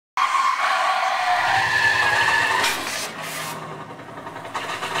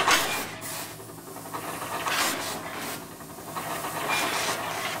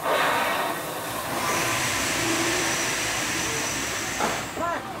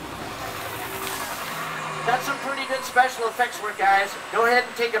That's some pretty good special effects work, guys. Go ahead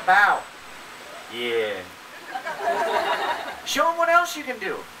and take a bow. Yeah. Show them what else you can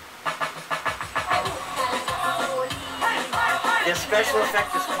do. This special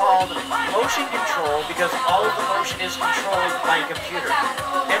effect is called motion control because all of the motion is controlled by a computer.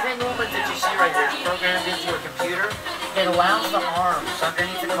 Every movement that you see right here is programmed into a computer. It allows the arms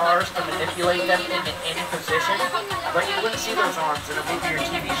underneath the cars to manipulate them into any position, but you wouldn't see those arms in a movie or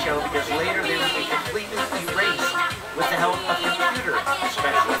TV show because later they would be completely erased with the help of computer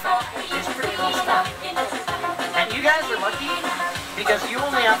special effects. It's pretty cool stuff. And you guys are lucky because you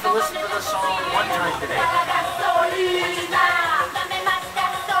only have to listen to this song one time today.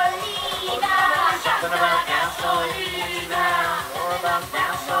 Something about gasolina, or about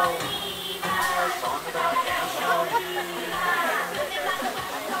gasolina, a song about gasolina.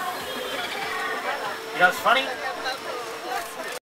 You know what's funny?